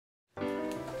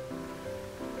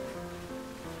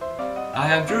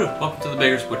Hi, I'm Drew. Welcome to the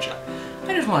Beggars Woodshop.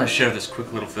 I just want to share this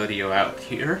quick little video out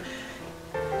here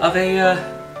of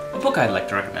a book I'd like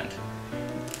to recommend.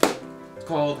 It's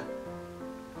called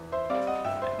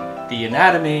The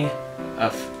Anatomy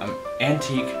of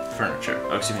Antique Furniture.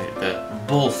 Oh, excuse me, the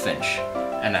Bulfinch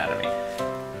Anatomy.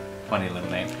 Funny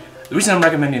little name. The reason I'm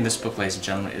recommending this book, ladies and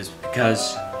gentlemen, is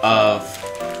because of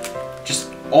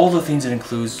just all the things it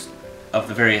includes of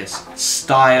the various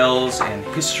styles and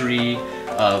history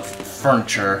of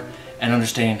furniture and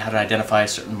understanding how to identify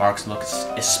certain marks and looks,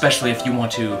 especially if you want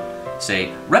to,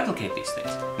 say, replicate these things.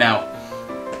 Now,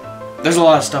 there's a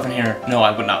lot of stuff in here, no,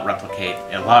 I would not replicate.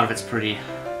 A lot of it's pretty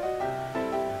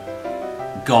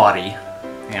gaudy,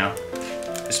 you know,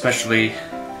 especially,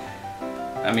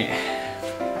 I mean,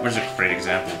 where's a great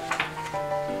example?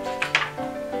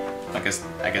 I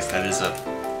guess that is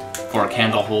for a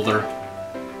candle holder.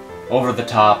 Over the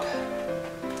top.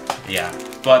 Yeah.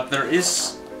 But there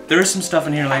is some stuff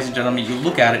in here, ladies and gentlemen, you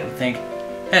look at it and think,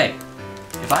 hey,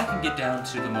 if I can get down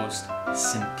to the most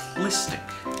simplistic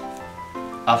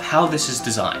of how this is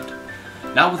designed,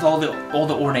 not with all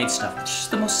the ornate stuff, but just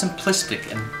the most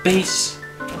simplistic and base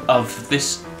of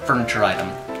this furniture item,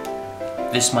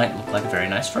 this might look like a very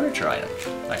nice furniture item.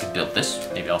 I could build this,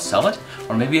 maybe I'll sell it,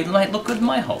 or maybe it might look good in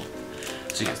my home.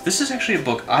 So yes, this is actually a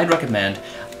book I'd recommend.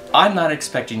 I'm not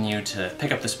expecting you to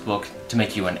pick up this book to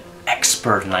make you an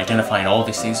expert in identifying all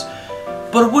these things,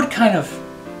 but it would kind of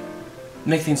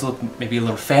make things look maybe a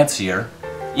little fancier,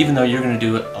 even though you're going to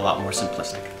do it a lot more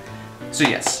simplistic. So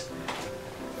yes,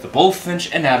 The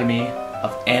Bulfinch Anatomy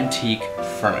of Antique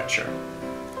Furniture.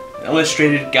 An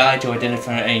illustrated guide to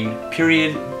identifying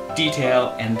period,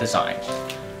 detail, and design.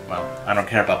 Well, I don't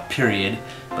care about period,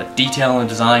 but detail and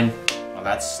design, well,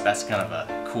 that's kind of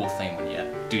a cool thing when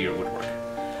you do your woodwork.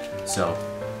 So,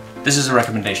 this is a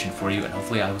recommendation for you, and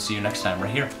hopefully I will see you next time right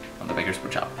here on the Beggars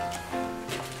Woodshop.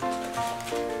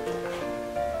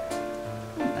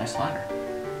 Nice ladder.